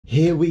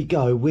Here we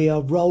go, we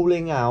are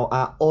rolling out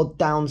our odd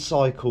down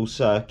cycle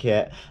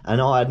circuit, and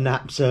I had an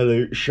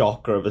absolute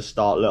shocker of a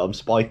start. Look, I'm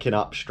spiking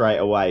up straight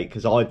away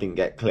because I didn't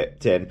get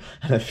clipped in,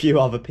 and a few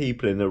other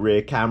people in the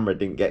rear camera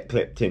didn't get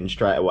clipped in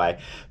straight away,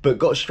 but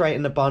got straight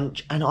in the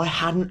bunch. And I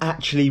hadn't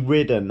actually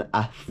ridden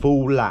a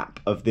full lap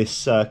of this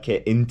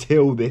circuit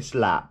until this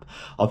lap.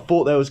 I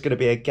thought there was going to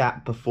be a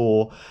gap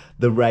before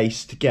the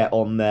race to get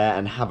on there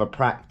and have a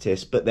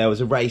practice, but there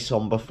was a race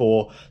on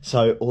before,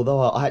 so although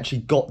I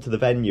actually got to the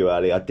venue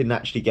early, I didn't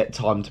actually get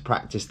time to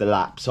practice the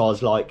lap. So I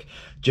was like,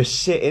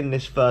 just sit in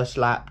this first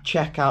lap,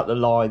 check out the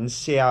lines,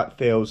 see how it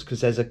feels,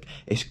 because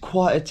it's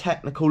quite a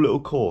technical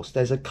little course.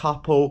 There's a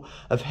couple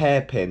of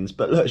hairpins,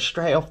 but look,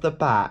 straight off the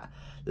bat,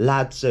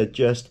 lads are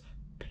just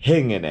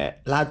pinging it.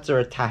 Lads are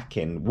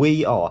attacking.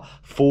 We are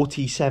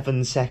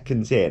 47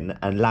 seconds in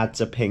and lads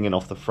are pinging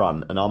off the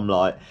front, and I'm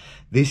like,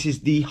 this is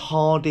the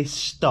hardest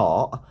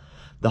start,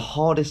 the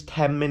hardest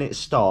 10-minute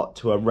start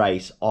to a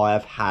race I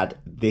have had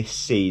this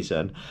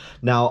season.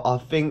 Now, I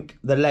think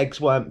the legs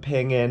weren't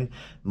pinging,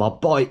 my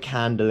bike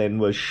handling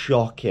was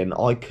shocking.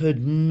 I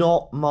could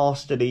not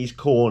master these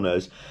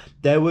corners.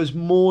 There was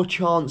more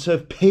chance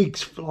of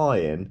pigs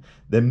flying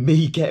than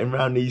me getting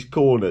around these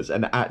corners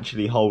and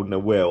actually holding a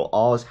wheel.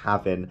 I was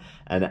having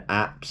an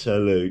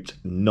absolute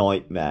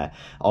nightmare.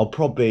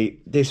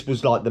 This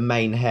was like the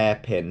main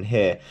hairpin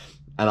here,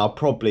 and I'll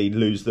probably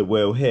lose the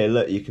wheel here.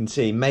 Look, you can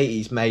see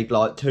matey's made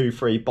like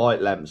 2-3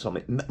 bike lengths on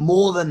it.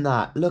 More than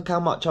that, look how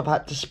much I've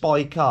had to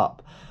spike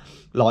up.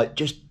 Like,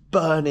 just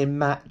burning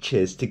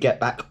matches to get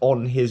back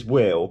on his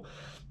wheel,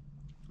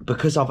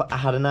 because I've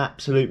had an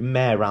absolute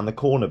mare around the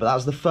corner. But that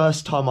was the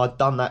first time I'd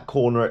done that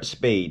corner at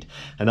speed,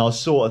 and I was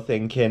sort of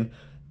thinking,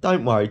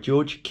 don't worry,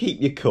 George, keep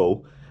your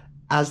cool.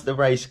 As the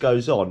race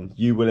goes on,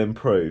 you will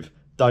improve.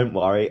 Don't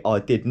worry, I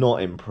did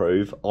not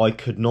improve. I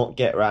could not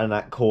get around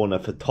that corner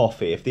for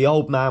toffee. If the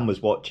old man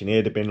was watching,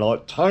 he'd have been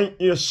like,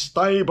 take your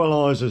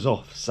stabilisers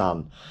off,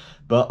 son.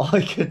 But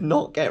I could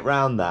not get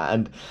round that,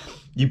 and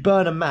you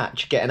burn a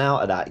match getting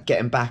out of that,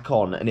 getting back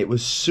on, and it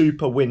was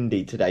super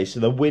windy today.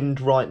 So the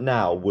wind right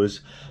now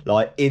was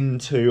like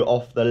into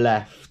off the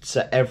left.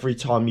 So every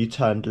time you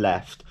turned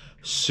left,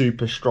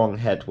 super strong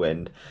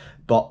headwind.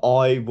 But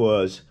I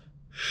was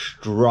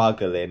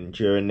struggling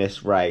during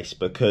this race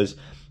because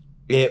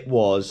it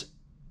was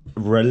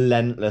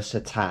relentless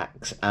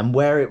attacks, and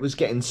where it was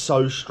getting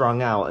so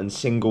strung out and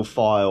single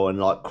file and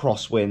like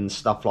crosswind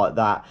stuff like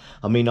that,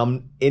 I mean,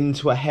 I'm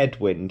into a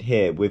headwind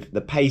here. With the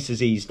pace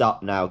has eased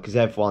up now because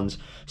everyone's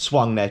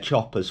swung their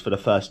choppers for the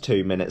first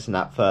 2 minutes in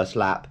that first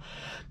lap,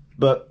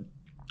 but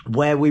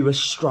where we were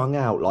strung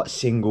out like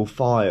single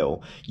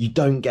file, you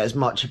don't get as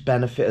much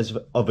benefit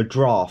of a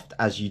draft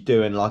as you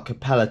do in like a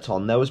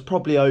peloton. There was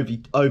probably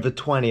over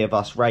 20 of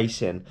us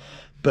racing,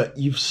 but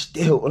you've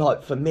still,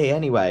 like, for me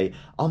anyway,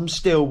 I'm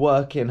still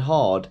working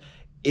hard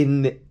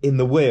in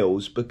the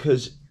wheels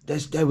because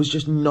there was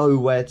just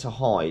nowhere to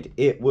hide.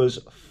 It was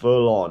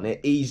full on.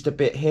 It eased a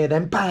bit here,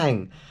 then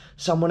bang,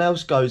 someone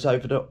else goes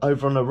over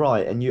on the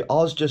right, and I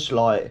was just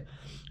like,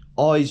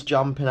 eyes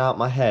jumping out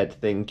my head,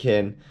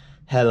 thinking,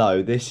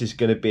 hello, this is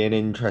going to be an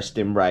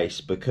interesting race.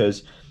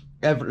 Because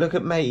look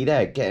at matey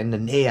there, getting the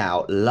knee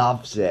out,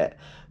 loves it,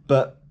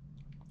 but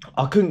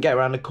I couldn't get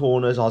around the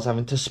corners. I was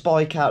having to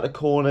spike out the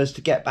corners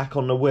to get back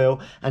on the wheel.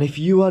 And if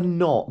you are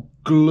not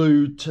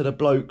glued to the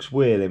bloke's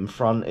wheel in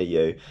front of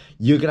you,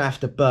 you're going to have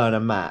to burn a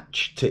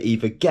match to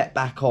either get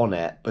back on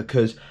it,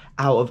 because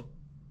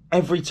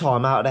every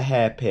time out of the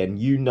hairpin,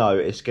 you know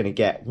it's going to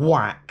get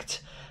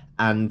whacked,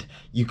 and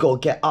you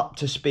got to get up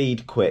to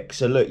speed quick.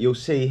 So look, you'll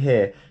see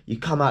here, you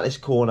come out this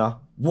corner,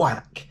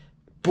 whack,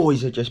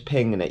 boys are just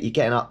pinging it. You're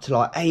getting up to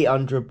like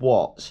 800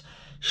 watts.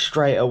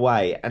 Straight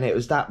away, and it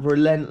was that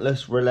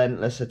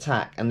relentless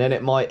attack, and then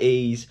it might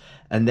ease,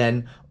 and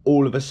then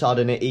all of a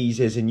sudden it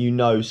eases, and you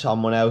know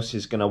someone else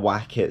is going to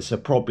whack it. So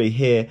probably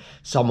here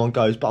someone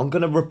goes, but I'm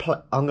going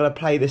to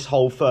play this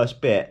whole first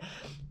bit,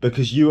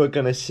 because you are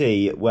going to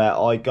see where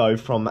I go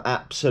from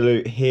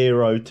absolute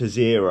hero to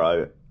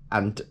zero,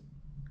 and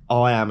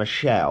I am a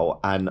shell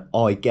and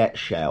I get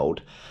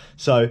shelled.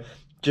 So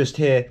just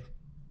here,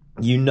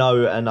 you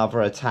know,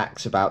 another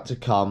attack's about to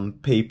come.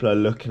 People are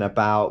looking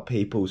about.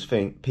 People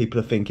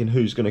are thinking,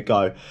 who's going to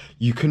go?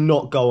 You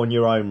cannot go on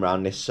your own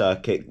round this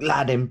circuit.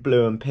 Lad in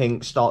blue and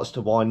pink starts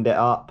to wind it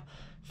up.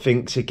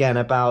 Thinks again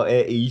about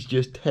it. He's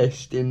just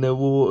testing the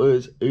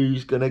waters.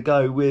 Who's going to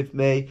go with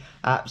me?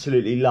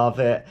 Absolutely love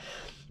it.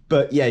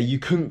 But yeah, you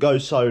couldn't go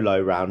solo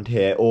round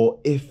here. Or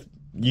if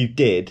you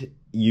did,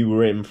 you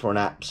were in for an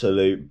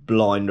absolute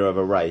blinder of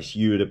a race.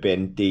 You would have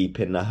been deep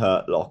in the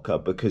hurt locker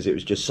because it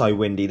was just so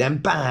windy. Then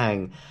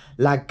bang,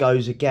 lad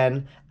goes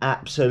again,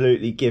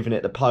 absolutely giving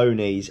it the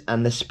ponies,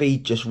 and the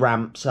speed just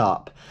ramps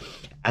up.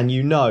 And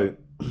you know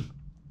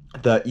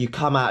that you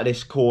come out of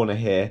this corner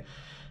here,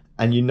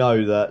 and you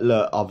know that,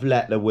 look, I've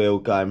let the wheel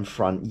go in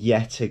front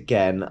yet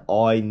again.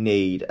 I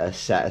need a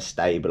set of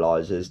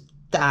stabilisers.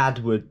 Dad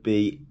would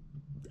be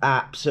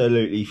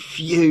absolutely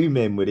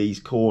fuming with these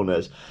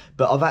corners,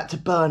 but I've had to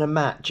burn a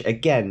match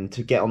again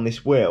to get on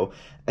this wheel.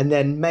 And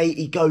then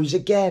matey goes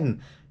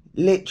again,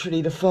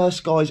 literally the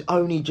first guy's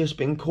only just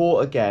been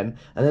caught again,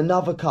 and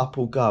another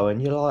couple go,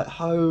 and you're like,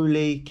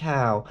 holy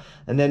cow.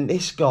 And then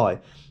this guy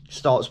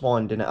starts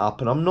winding it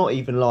up, and I'm not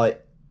even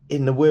like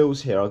in the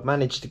wheels here. I've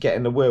managed to get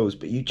in the wheels,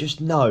 but you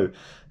just know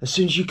as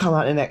soon as you come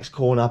out the next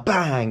corner,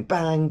 bang,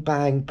 bang,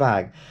 bang,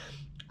 bang.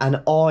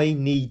 And I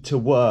need to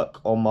work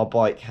on my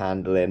bike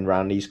handling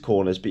around these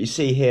corners. But you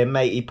see here,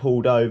 matey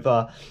pulled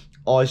over.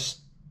 I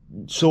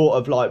sort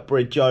of like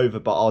bridge over,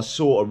 but I was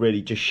sort of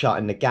really just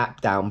shutting the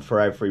gap down for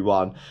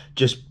everyone.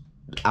 Just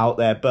out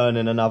there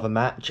burning another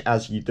match,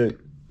 as you do.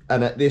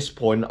 And at this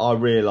point, I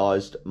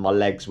realised my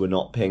legs were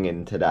not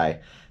pinging today.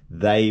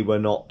 They were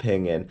not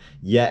pinging.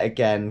 Yet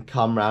again,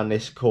 come round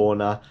this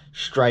corner,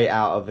 straight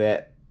out of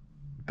it.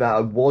 But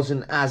I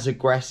wasn't as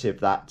aggressive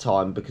that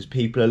time because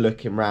people are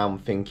looking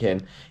round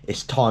thinking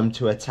it's time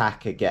to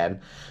attack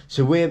again.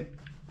 So we're,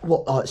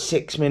 what, like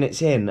 6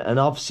 minutes in, and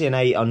I've seen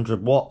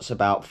 800 watts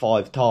about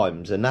 5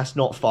 times, and that's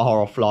not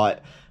far off like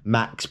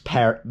max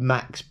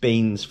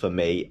beans for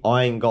me.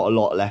 I ain't got a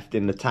lot left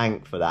in the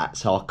tank for that,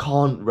 so I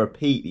can't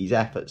repeat these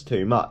efforts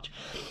too much.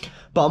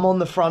 But I'm on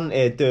the front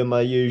here doing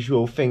my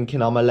usual,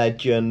 thinking I'm a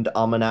legend,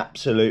 I'm an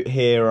absolute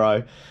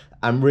hero.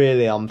 And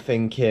really, I'm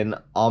thinking,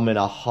 I'm in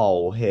a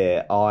hole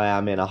here. I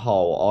am in a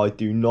hole. I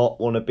do not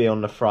want to be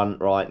on the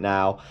front right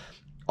now.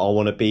 I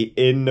want to be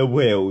in the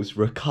wheels,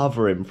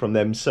 recovering from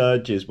them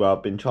surges where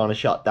I've been trying to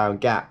shut down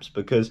gaps.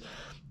 Because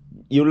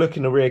you'll look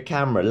in the rear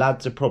camera,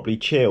 lads are probably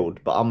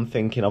chilled. But I'm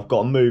thinking, I've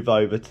got to move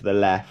over to the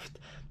left.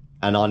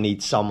 And I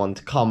need someone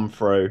to come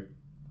through,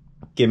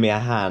 give me a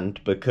hand.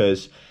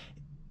 Because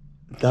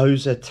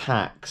those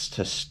attacks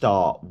to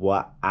start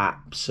were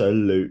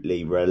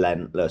absolutely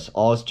relentless.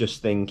 I was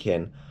just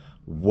thinking,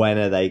 when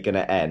are they going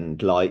to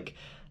end? Like,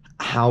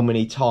 how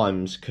many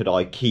times could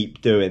I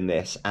keep doing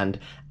this? And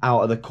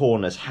out of the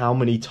corners, how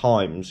many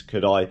times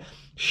could I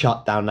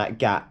shut down that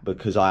gap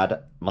because I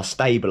had my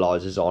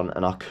stabilizers on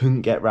and I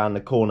couldn't get round the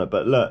corner?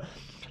 But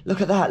look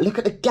at that. Look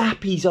at the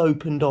gap he's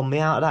opened on me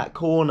out of that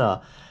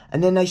corner.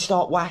 And then they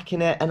start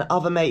whacking it, and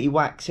other matey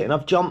whacks it, and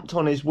I've jumped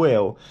on his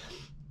wheel.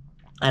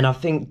 And I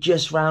think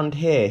just round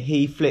here,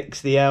 he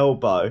flicks the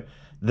elbow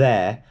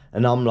there.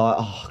 And I'm like,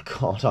 oh,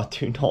 God, I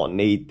do not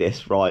need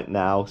this right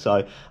now.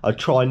 So I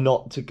try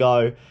not to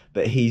go,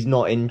 but he's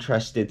not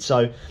interested.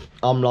 So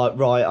I'm like,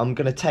 right, I'm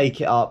going to take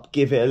it up,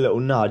 give it a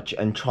little nudge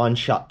and try and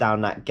shut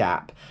down that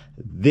gap.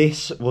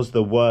 This was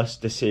the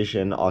worst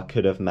decision I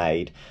could have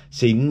made.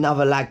 See,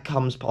 another lad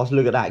comes past.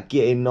 Look at that,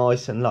 getting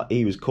nice and like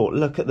he was caught.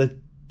 Look at the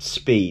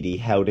speed he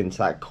held into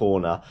that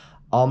corner.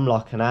 I'm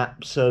like an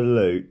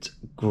absolute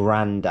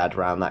grandad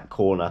round that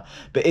corner.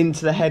 But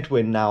into the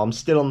headwind now, I'm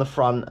still on the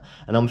front,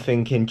 and I'm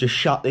thinking, just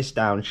shut this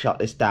down,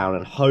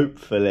 and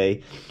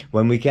hopefully,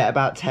 when we get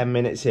about 10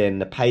 minutes in,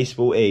 the pace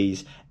will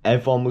ease,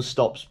 everyone will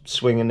stop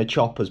swinging the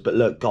choppers. But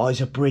look,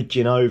 guys are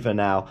bridging over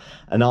now,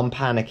 and I'm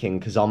panicking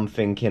because I'm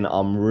thinking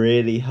I'm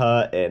really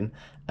hurting,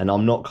 and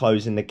I'm not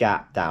closing the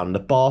gap down. The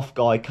bath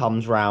guy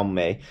comes round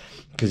me,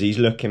 because he's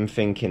looking,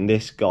 thinking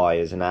this guy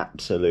is an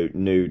absolute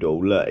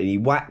noodle. Look, he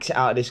whacks it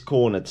out of this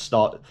corner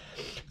to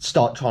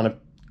start trying to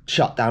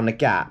shut down the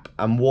gap.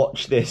 And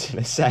watch this in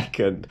a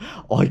second.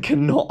 I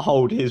cannot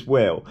hold his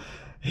wheel.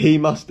 He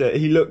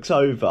looks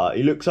over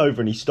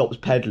and he stops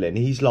pedaling.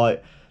 He's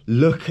like,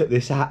 look at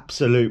this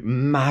absolute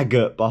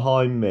maggot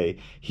behind me.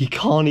 He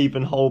can't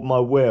even hold my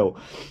wheel.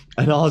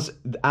 And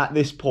at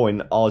this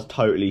point, I was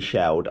totally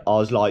shelled. I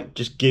was like,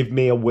 just give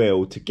me a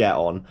wheel to get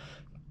on.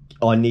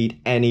 I need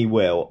any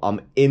wheel.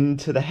 I'm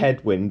into the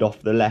headwind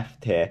off the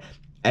left here.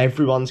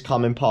 Everyone's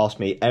coming past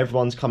me.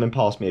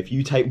 If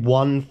you take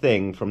one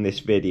thing from this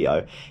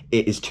video,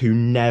 it is to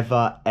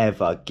never,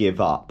 ever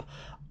give up.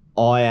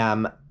 I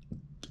am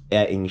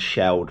getting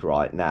shelled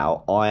right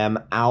now. I am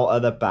out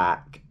of the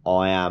back.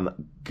 I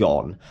am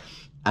gone.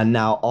 And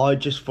now I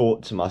just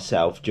thought to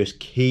myself,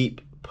 just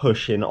keep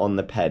pushing on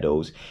the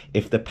pedals.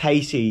 If the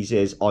pace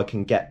eases, I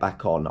can get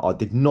back on. I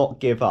did not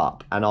give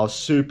up, and I was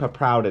super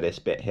proud of this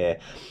bit here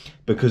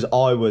because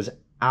I was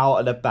out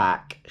of the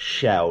back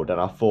shelled,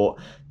 and I thought,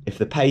 if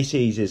the pace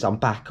eases, I'm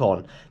back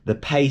on. The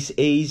pace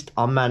eased,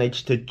 I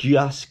managed to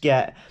just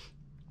get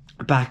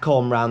back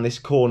on round this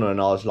corner,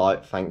 and I was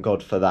like, thank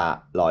God for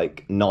that.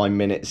 Like 9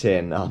 minutes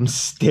in, I'm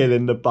still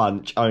in the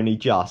bunch, only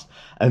just.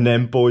 And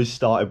then boys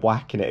started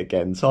whacking it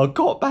again, so I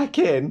got back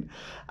in,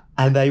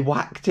 and they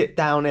whacked it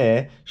down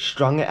here,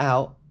 strung it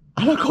out,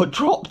 and I got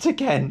dropped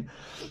again.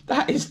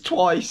 That is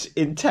twice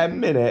in 10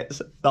 minutes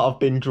that I've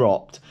been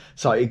dropped.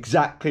 So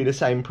exactly the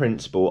same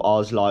principle. I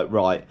was like,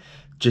 right,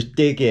 just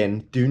dig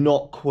in, do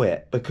not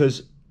quit,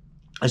 because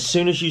as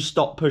soon as you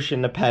stop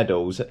pushing the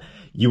pedals,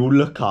 you will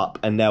look up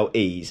and they'll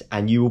ease,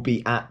 and you will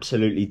be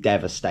absolutely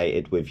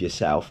devastated with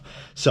yourself.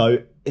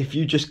 So if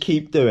you just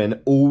keep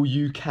doing all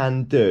you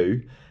can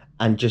do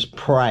and just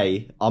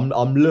pray.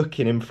 I'm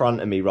looking in front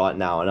of me right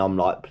now, and I'm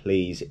like,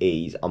 please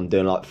ease. I'm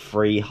doing like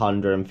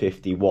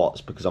 350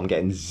 watts because I'm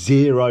getting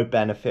zero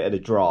benefit of the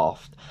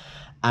draft.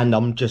 And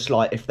I'm just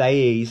like, if they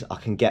ease, I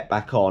can get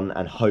back on,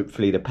 and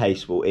hopefully the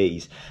pace will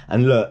ease.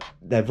 And look,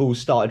 they've all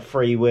started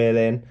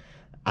freewheeling,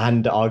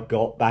 and I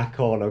got back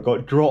on. I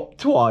got dropped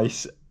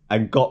twice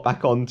and got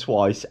back on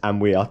twice,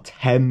 and we are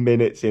 10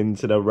 minutes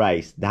into the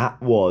race.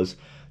 That was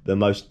the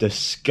most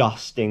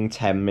disgusting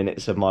 10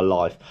 minutes of my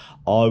life.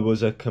 I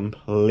was a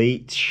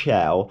complete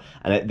shell,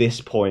 and at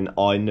this point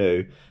I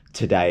knew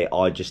today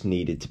I just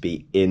needed to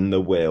be in the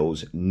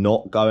wheels,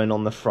 not going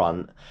on the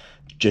front.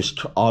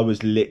 I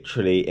was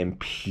literally in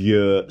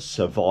pure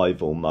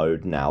survival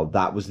mode now.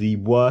 That was the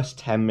worst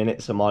 10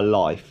 minutes of my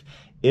life.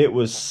 It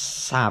was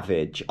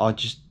savage.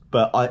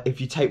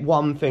 If you take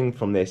one thing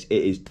from this,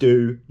 it is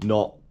do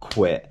not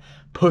quit.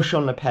 Push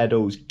on the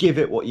pedals, give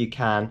it what you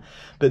can.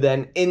 But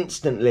then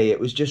instantly it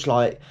was just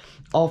like,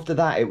 after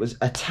that it was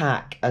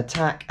attack,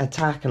 attack,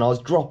 attack, and I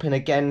was dropping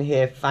again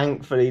here.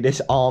 Thankfully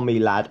this army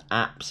lad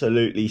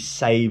absolutely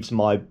saves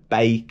my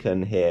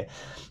bacon here,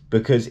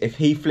 because if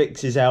he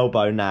flicks his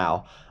elbow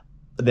now,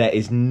 there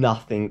is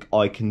nothing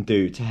I can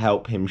do to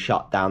help him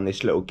shut down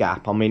this little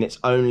gap. I mean, it's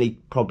only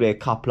probably a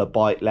couple of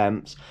bike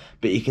lengths,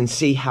 but you can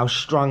see how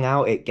strung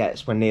out it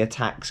gets when the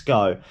attacks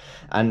go.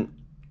 And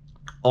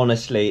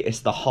honestly,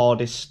 it's the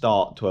hardest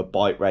start to a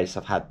bike race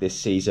I've had this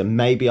season.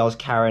 Maybe I was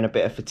carrying a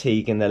bit of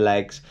fatigue in the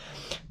legs,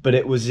 but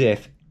it was as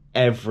if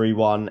every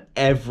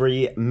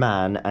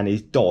man and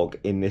his dog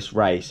in this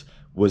race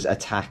was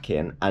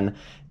attacking. And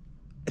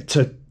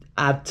to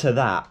add to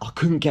that, I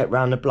couldn't get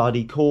round the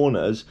bloody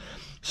corners.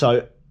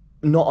 So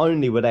not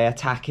only were they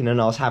attacking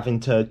and I was having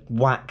to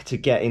whack to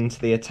get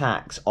into the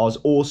attacks, I was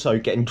also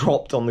getting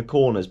dropped on the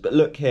corners. But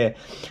look here,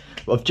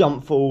 I've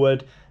jumped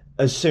forward.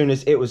 As soon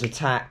as it was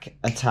attack,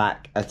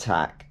 attack,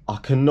 attack. I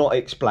cannot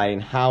explain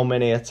how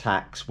many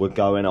attacks were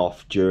going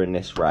off during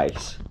this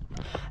race.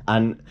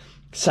 And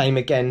same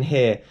again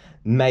here.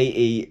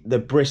 Matey, the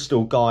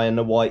Bristol guy in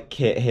the white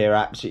kit here,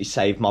 absolutely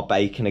saved my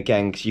bacon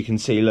again, because you can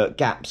see, look,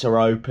 gaps are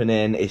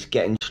opening, it's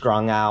getting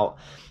strung out.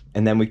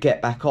 And then we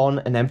get back on,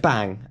 and then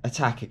bang,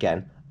 attack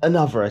again.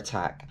 Another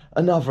attack,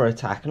 another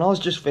attack. And I was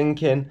just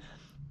thinking,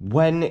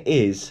 when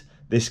is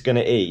this going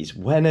to ease?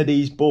 When are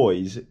these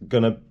boys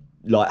going to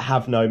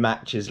have no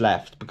matches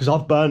left? Because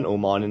I've burnt all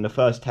mine in the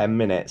first 10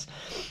 minutes.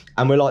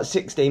 And we're like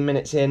 16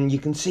 minutes in. You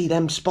can see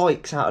them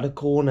spikes out of the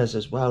corners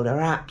as well.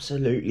 They're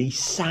absolutely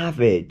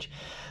savage.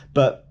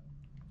 But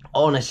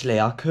honestly,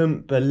 I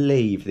couldn't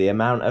believe the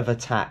amount of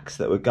attacks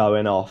that were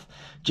going off.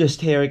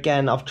 Just here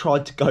again, I've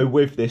tried to go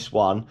with this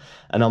one,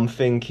 and I'm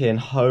thinking,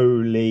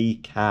 holy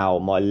cow,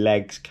 my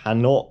legs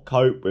cannot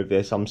cope with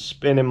this. I'm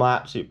spinning my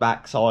absolute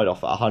backside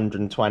off at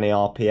 120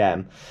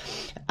 RPM.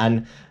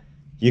 And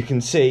you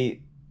can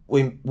see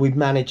we've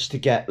managed to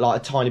get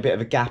like a tiny bit of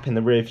a gap in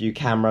the rear view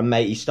camera.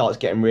 Matey starts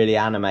getting really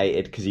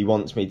animated because he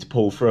wants me to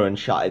pull through and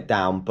shut it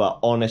down. But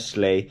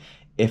honestly,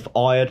 if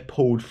I had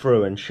pulled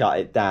through and shut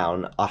it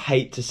down, I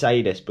hate to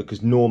say this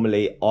because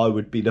normally I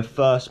would be the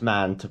first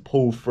man to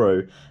pull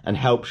through and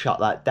help shut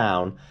that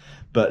down.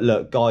 But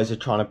look, guys are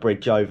trying to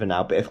bridge over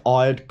now. But if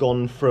I had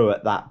gone through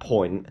at that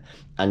point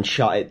and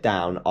shut it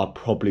down, I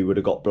probably would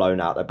have got blown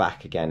out the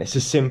back again. It's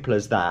as simple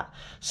as that.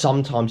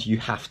 Sometimes you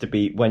have to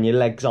be, when your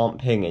legs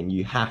aren't pinging,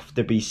 you have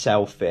to be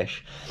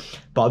selfish.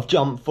 But I've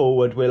jumped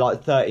forward. We're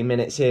like 30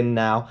 minutes in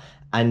now,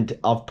 and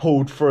I've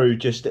pulled through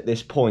just at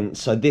this point.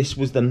 So this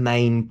was the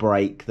main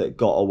break that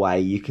got away.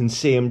 You can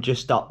see them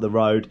just up the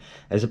road.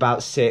 There's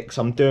about 6.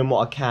 I'm doing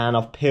what I can.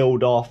 I've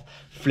peeled off,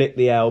 flipped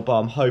the elbow.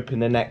 I'm hoping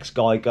the next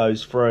guy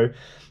goes through,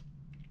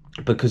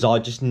 because I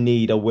just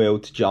need a wheel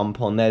to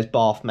jump on. There's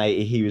Bath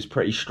Matey. He was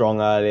pretty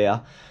strong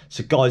earlier.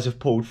 So guys have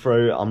pulled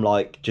through. I'm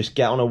like, just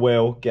get on a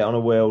wheel, get on a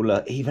wheel.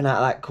 Look, even at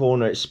that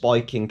corner, it's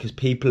spiking because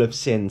people have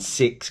seen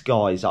 6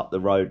 guys up the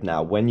road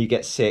now. When you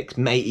get 6,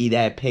 Matey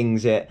there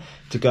pings it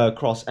to go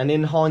across. And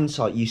in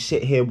hindsight, you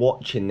sit here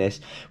watching this.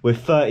 We're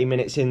 30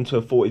 minutes into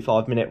a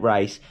 45-minute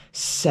race,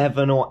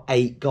 7 or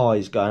 8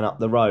 guys going up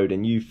the road,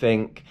 and you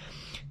think,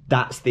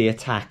 that's the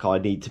attack I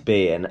need to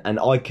be in. And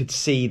I could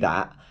see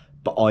that,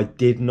 but I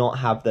did not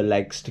have the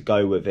legs to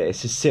go with it.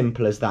 It's as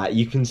simple as that.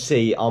 You can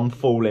see I'm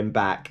falling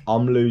back.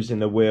 I'm losing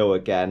the wheel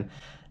again.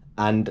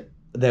 And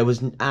there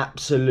was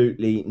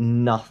absolutely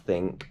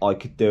nothing I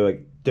could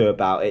do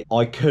about it.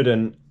 I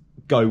couldn't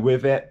go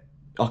with it.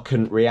 I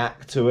couldn't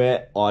react to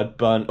it. I'd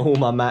burnt all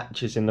my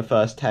matches in the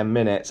first 10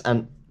 minutes.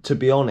 And to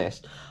be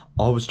honest,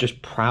 I was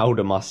just proud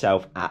of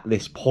myself at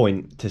this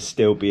point to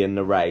still be in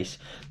the race.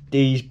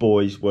 These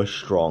boys were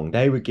strong.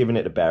 They were giving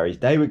it the berries.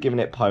 They were giving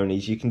it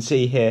ponies. You can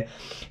see here,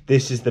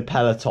 this is the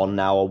peloton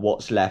now, or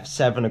what's left.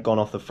 7 have gone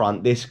off the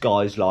front. This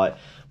guy's like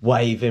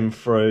waving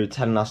through,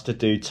 telling us to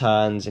do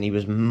turns, and he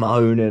was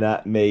moaning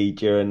at me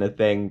during the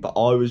thing. But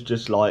I was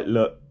just like,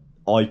 look,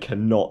 I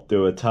cannot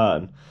do a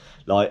turn.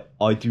 Like,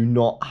 I do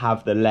not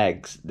have the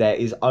legs. There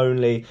is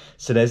only,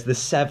 so there's the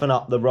 7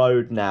 up the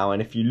road now,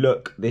 and if you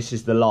look, this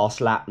is the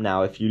last lap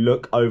now. If you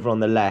look over on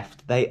the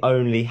left, they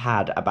only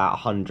had about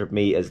 100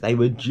 meters. They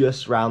were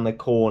just round the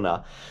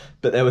corner,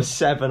 but there were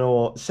 7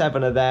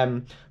 of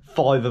them,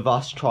 5 of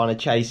us trying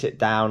to chase it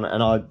down.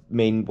 And I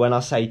mean, when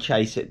I say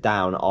chase it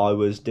down, I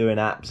was doing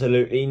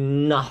absolutely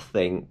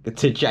nothing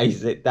to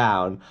chase it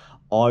down.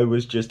 I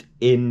was just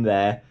in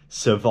there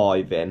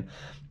surviving.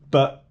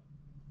 But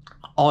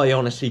I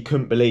honestly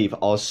couldn't believe I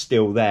was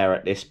still there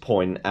at this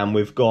point, and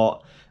we've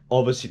got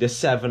obviously the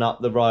 7 up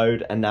the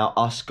road, and now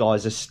us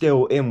guys are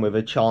still in with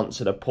a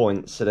chance at a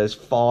point. So there's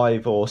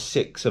 5 or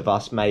 6 of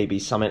us, maybe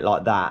something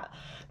like that,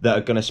 that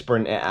are going to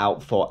sprint it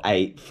out for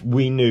 8th.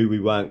 We knew we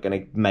weren't going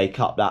to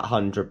make up that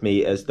 100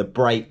 metres. The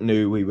break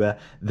knew we were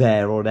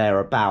there or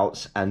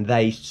thereabouts, and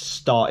they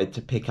started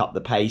to pick up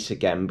the pace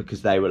again,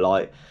 because they were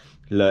like,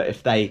 look,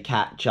 if they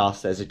catch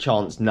us, there's a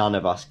chance some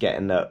of us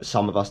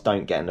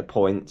don't get in the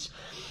points.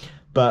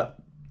 But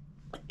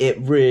it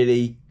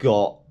really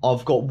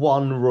I've got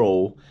one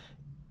rule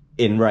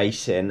in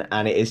racing,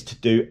 and it is to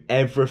do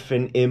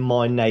everything in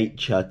my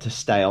nature to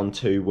stay on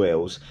 2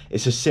 wheels.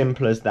 It's as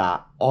simple as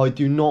that. I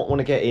do not want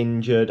to get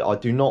injured. I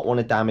do not want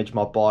to damage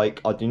my bike.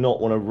 I do not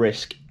want to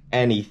risk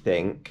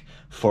anything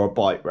for a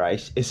bike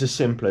race. It's as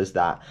simple as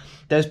that.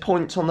 There's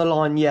points on the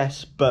line,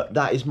 yes, but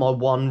that is my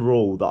one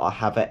rule that I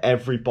have at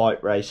every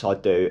bike race I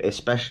do,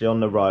 especially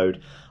on the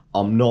road.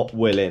 I'm not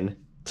willing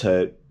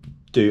to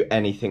do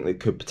anything that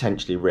could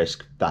potentially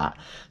risk that.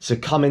 So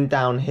coming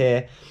down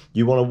here,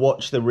 you want to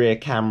watch the rear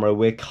camera.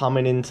 We're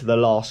coming into the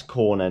last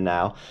corner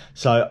now,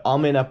 so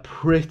I'm in a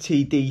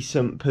pretty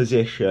decent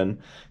position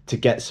to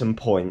get some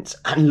points.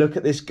 And look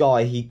at this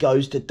guy, he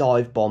goes to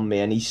dive bomb me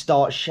and he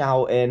starts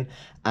shouting,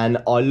 and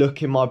I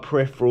look in my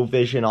peripheral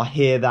vision, I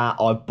hear that,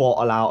 I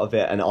bottle out of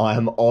it, and I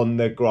am on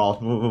the grass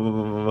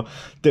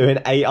doing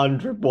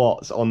 800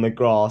 watts on the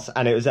grass.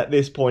 And it was at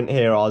this point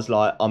here I was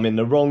like, I'm in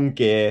the wrong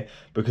gear,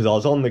 because I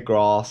was on the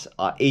grass.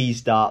 I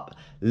eased up,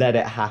 let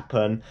it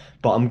happen,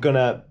 but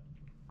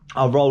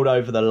I rolled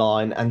over the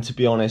line, and to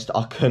be honest,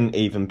 I couldn't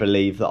even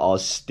believe that I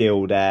was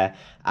still there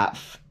at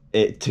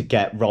it to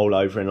get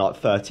rollover in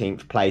like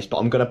 13th place. But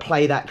I'm going to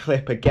play that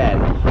clip again,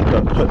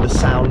 but put the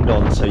sound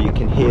on so you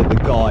can hear the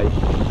guy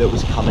that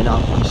was coming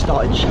up. He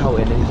started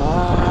shouting and he's like,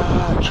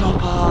 ah,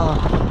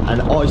 chopper,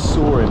 and I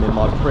saw him in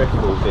my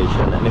peripheral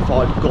vision, and if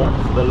I'd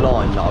gone for the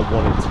line that I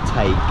wanted to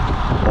take,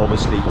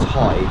 obviously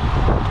tight,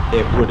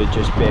 it would have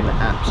just been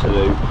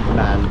absolute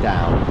man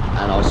down.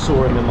 And I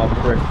saw him in my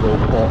peripheral,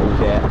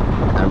 bottled it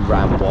and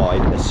ran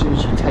wide. As soon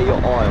as you take your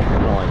eye off the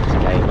line, it's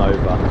game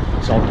over.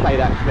 So I'll play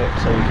that clip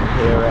so you can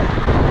hear it.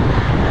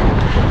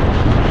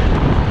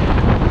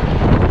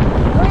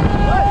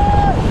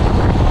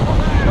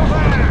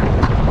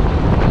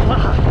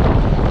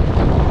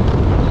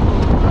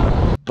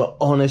 But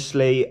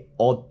honestly,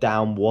 odd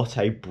down, what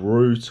a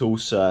brutal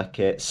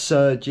circuit.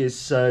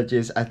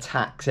 Surges,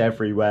 attacks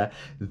everywhere.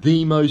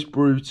 The most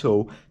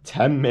brutal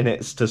 10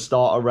 minutes to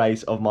start a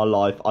race of my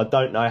life. I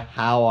don't know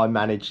how I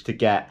managed to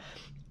get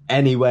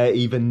anywhere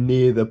even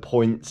near the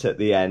points at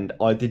the end.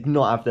 I did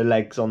not have the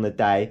legs on the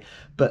day,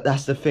 but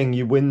that's the thing,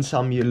 you win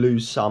some, you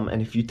lose some,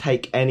 and if you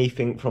take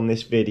anything from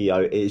this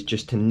video, it is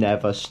just to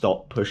never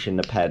stop pushing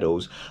the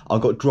pedals. I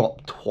got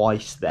dropped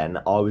twice then.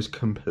 I was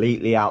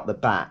completely out the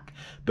back,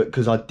 but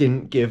because I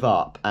didn't give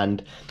up.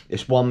 And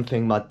it's one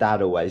thing my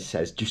dad always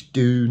says, just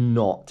do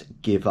not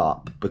give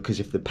up, because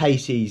if the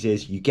pace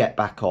eases, you get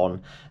back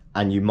on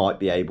and you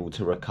might be able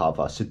to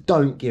recover. So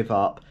don't give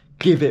up,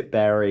 give it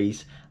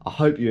berries. I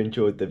hope you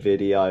enjoyed the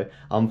video.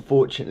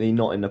 Unfortunately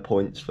not in the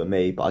points for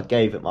me, but I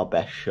gave it my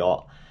best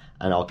shot,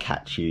 and I'll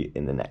catch you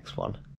in the next one.